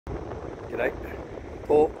G'day,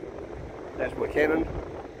 Poer, that's my Cannon,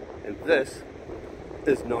 and this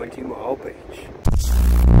is 90 Mile Beach.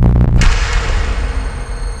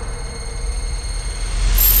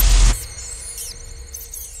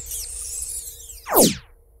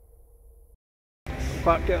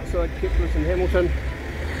 Parked outside Kepler's in Hamilton,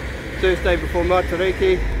 Thursday before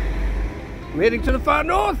Matariki. I'm heading to the far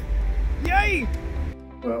north! Yay!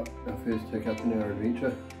 Well, our first take up in our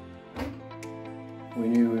adventure. We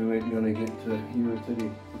knew we weren't going to get to Euro City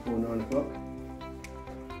before 9 o'clock.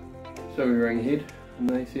 So we rang ahead and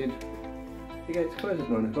they said, the gates close at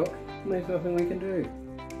 9 o'clock and there's nothing we can do.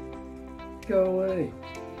 Go away.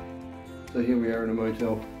 So here we are in a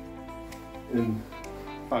motel in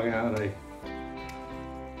Whangārei.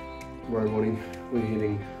 Road warning, we're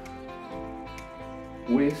heading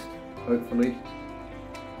west, hopefully,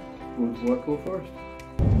 towards Waikato Forest.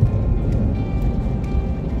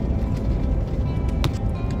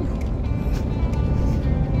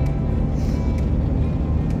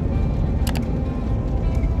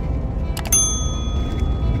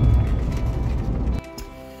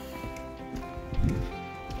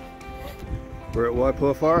 We're at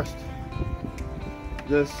Waikato Forest.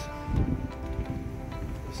 This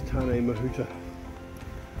is Tane Mahuta,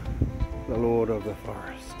 the Lord of the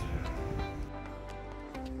Forest.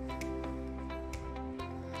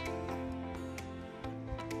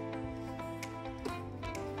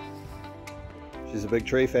 She's a big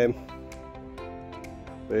tree, fam.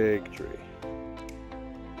 Big tree.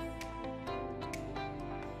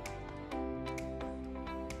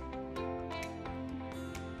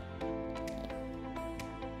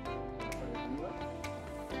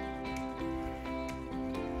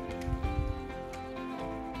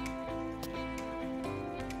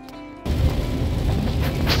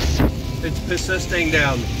 It's persisting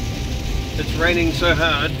down. It's raining so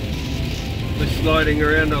hard, we're sliding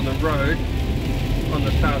around on the road on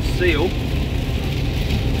the past seal. We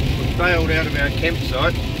bailed out of our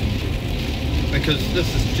campsite because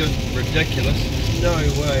this is just ridiculous. There's no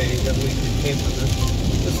way that we could camp in this.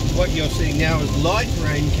 This is what you're seeing now is light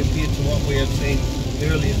rain compared to what we have seen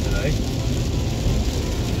earlier today.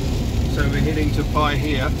 So we're heading to Poer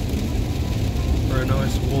here for a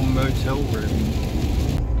nice warm motel room.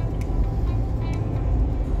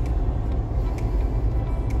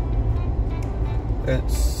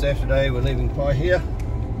 It's Saturday, we're leaving Poer here.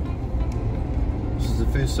 This is the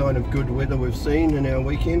first sign of good weather we've seen in our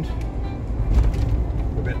weekend.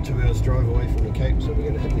 We're about 2 hours drive away from the Cape, so we're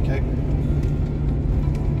going to hit the Cape.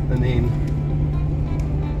 And then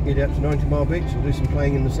head out to 90 Mile Beach and do some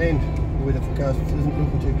playing in the sand. The weather forecast isn't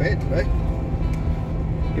looking too bad today.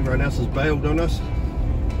 Everyone else has bailed on us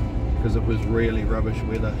because it was really rubbish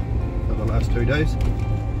weather for the last 2 days.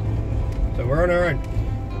 So we're on our own.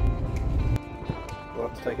 Well,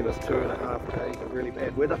 it's taken us 2.5 days of really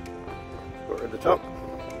bad weather. We're at the top.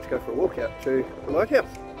 Let's go for a walk out to the lighthouse.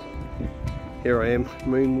 Here I am,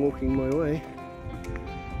 moonwalking my way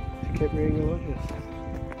to Cape Reinga Lighthouse.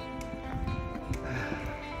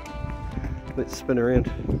 Let's spin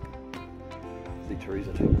around. See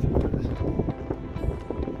Teresa taking some photos.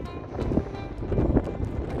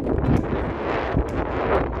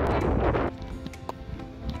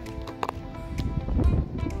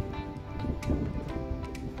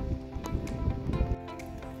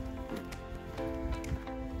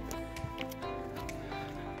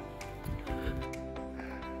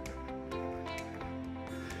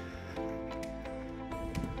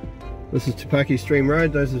 This is Tupaki Stream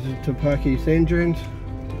Road, those are the Tupaki sand dunes.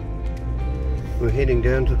 We're heading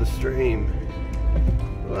down to the stream.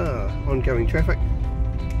 Wow, oncoming traffic.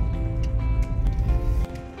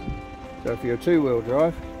 So if you're a 2-wheel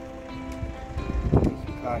drive, you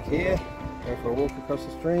can park here, go for a walk across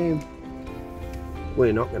the stream.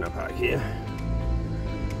 We're not going to park here.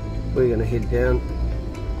 We're going to head down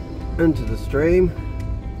into the stream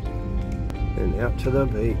and out to the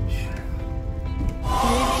beach.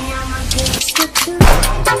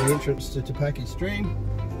 The entrance to Tupaki Stream.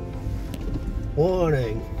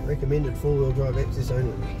 Warning, recommended 4-wheel drive access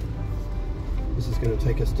only. This is going to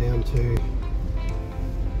take us down to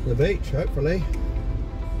the beach, hopefully.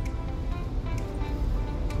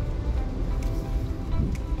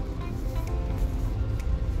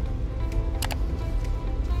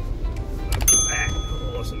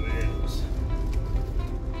 Awesome ass.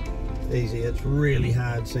 Easy, it's really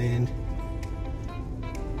hard sand.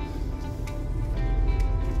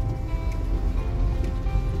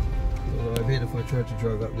 I bet if I tried to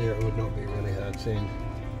drive up there it would not be really hard sand.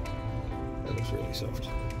 That looks really soft.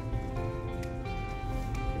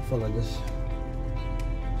 Follow this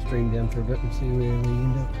stream down for a bit and see where we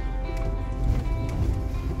end up.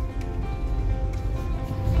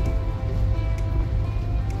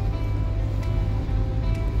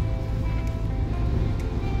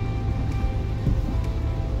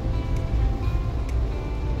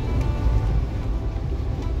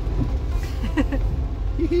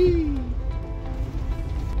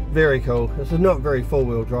 Very cool. This is not very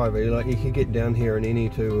four-wheel drivey, like you could get down here in any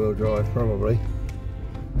two-wheel drive probably.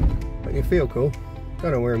 But you feel cool.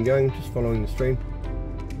 Don't know where I'm going, just following the stream.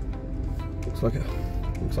 Looks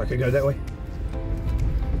like I go that way.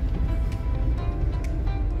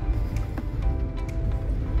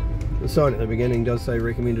 The sign at the beginning does say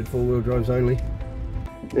recommended four-wheel drives only.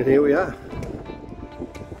 And here we are,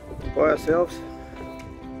 by ourselves,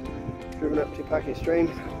 driven up to Paki Stream,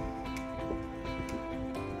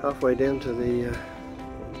 halfway down to the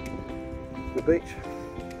beach.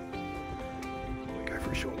 We go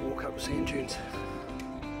for a short walk up sand dunes.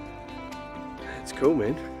 It's cool,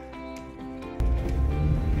 man.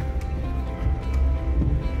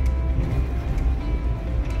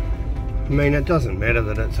 I mean, it doesn't matter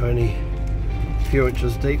that it's only a few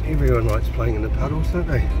inches deep. Everyone likes playing in the puddles, don't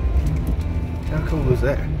they? How cool was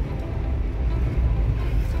that?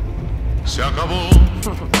 Se acabou.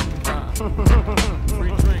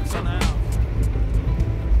 Free drinks on the house.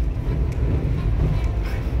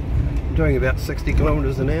 I'm doing about 60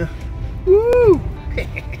 kilometers an hour. Woo!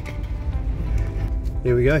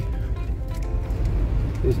 Here we go.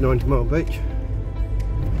 There's 90 Mile Beach.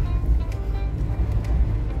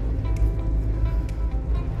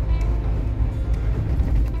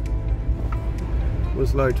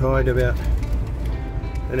 Was low tide about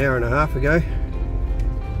an hour and a half ago,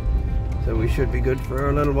 so we should be good for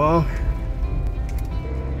a little while.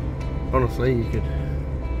 Honestly, you could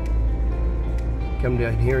come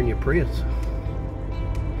down here in your Prius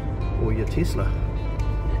or your Tesla.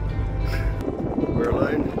 We're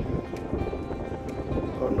alone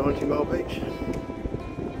on 90 Mile Beach.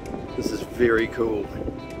 This is very cool.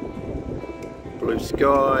 Blue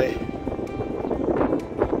sky.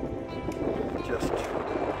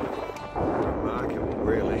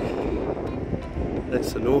 Really,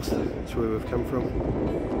 that's the north, that's where we've come from.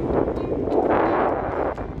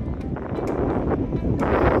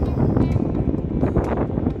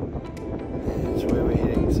 That's where we're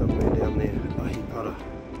heading, somewhere down there, Poer.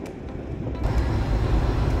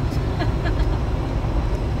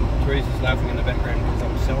 Teresa's laughing in the background because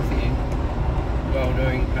I'm selfieing while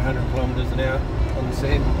doing 100 kilometers an hour on the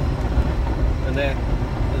sand, and that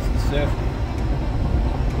is the surf.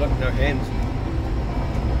 Look, no hands.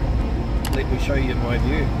 Let me show you my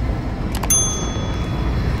view.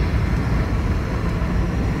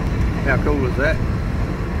 How cool is that?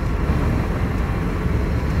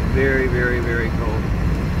 Very, very, very cool.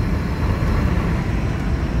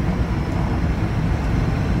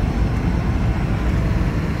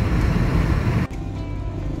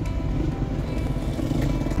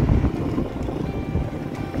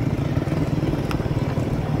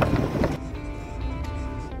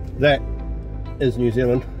 That is New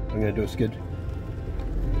Zealand. I'm going to do a skid.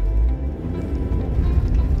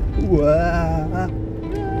 Wah.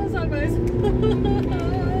 Sideways.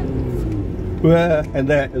 Wah. And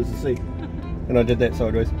that is the sea. And I did that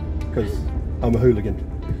sideways because I'm a hooligan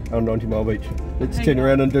on 90 Mile Beach. Let's turn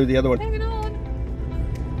around and do the other one. Hang on.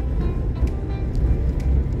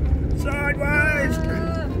 Sideways!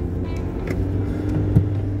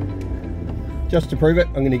 Just to prove it,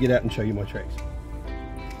 I'm going to get out and show you my tracks.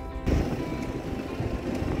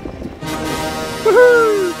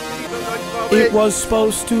 It was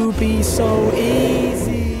supposed to be so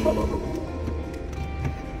easy.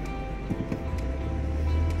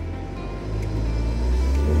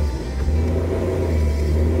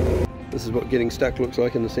 This is what getting stuck looks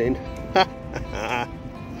like in the sand.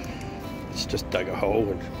 It's just dug a hole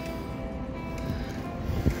and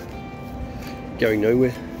going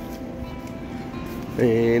nowhere.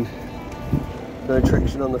 And no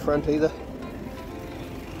traction on the front either.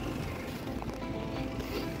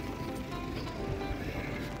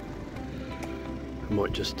 I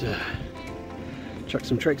might just chuck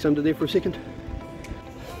some tracks under there for a second.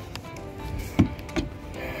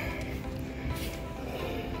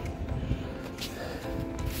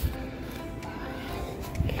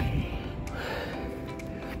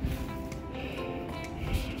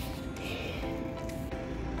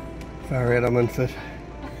 Far out, I'm unfit.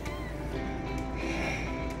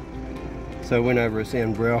 So I went over a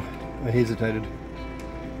sand brow. I hesitated.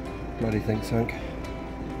 Bloody thing sunk.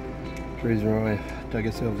 Teresa and I dug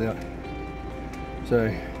ourselves out.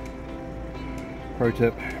 So, pro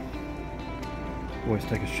tip, always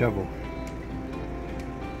take a shovel.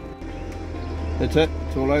 That's it,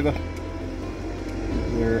 it's all over.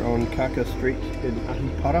 We're on Kaka Street in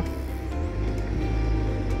Poer.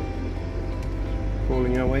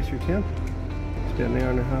 Crawling our way through town. It's about an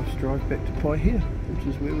hour and a half's drive back to Poer, which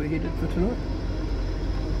is where we're headed for tonight.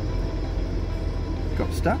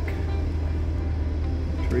 Got stuck.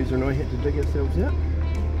 Teresa and I had to dig ourselves out.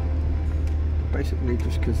 Basically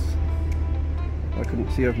just because I couldn't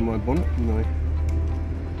see over my bonnet and I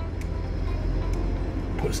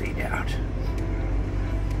pussied out.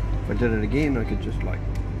 If I did it again I could just like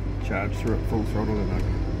charge through it full throttle and I'd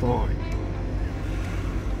be fine.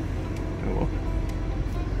 Oh well.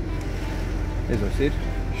 As I said,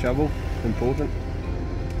 shovel, important.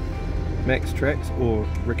 Max tracks or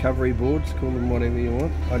recovery boards, call them whatever you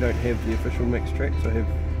want. I don't have the official max tracks, I have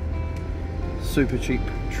super cheap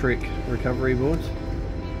Trek recovery boards.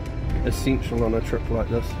 Essential on a trip like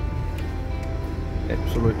this.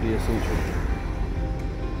 Absolutely essential.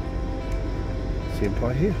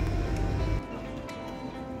 Senpai here.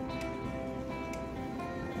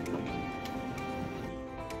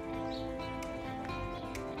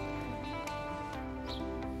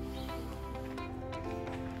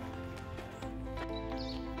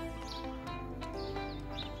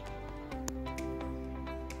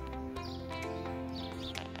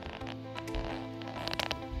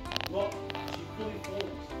 Well, she fully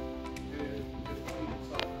forms her footing,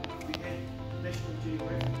 so we had National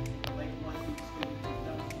GWM, like Mikey's going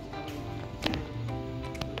to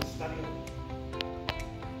be studying.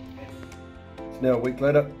 It's now a week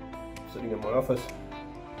later, sitting in my office,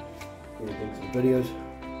 doing some videos.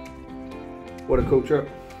 What a cool trip.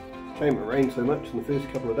 Shame it rained so much in the first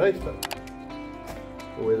couple of days, but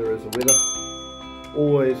the weather is the weather.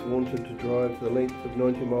 Always wanted to drive the length of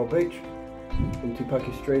 90 Mile Beach from Te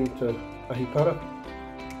Paki Stream to Ahipara.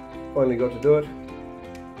 Finally got to do it.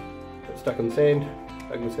 Got stuck in the sand,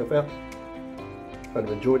 dug myself out. Kind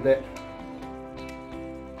of enjoyed that.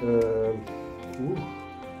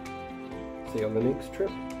 See you on the next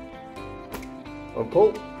trip. I'm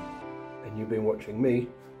Paul, and you've been watching me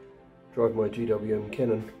drive my GWM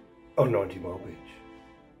Cannon on 90 Mile Beach.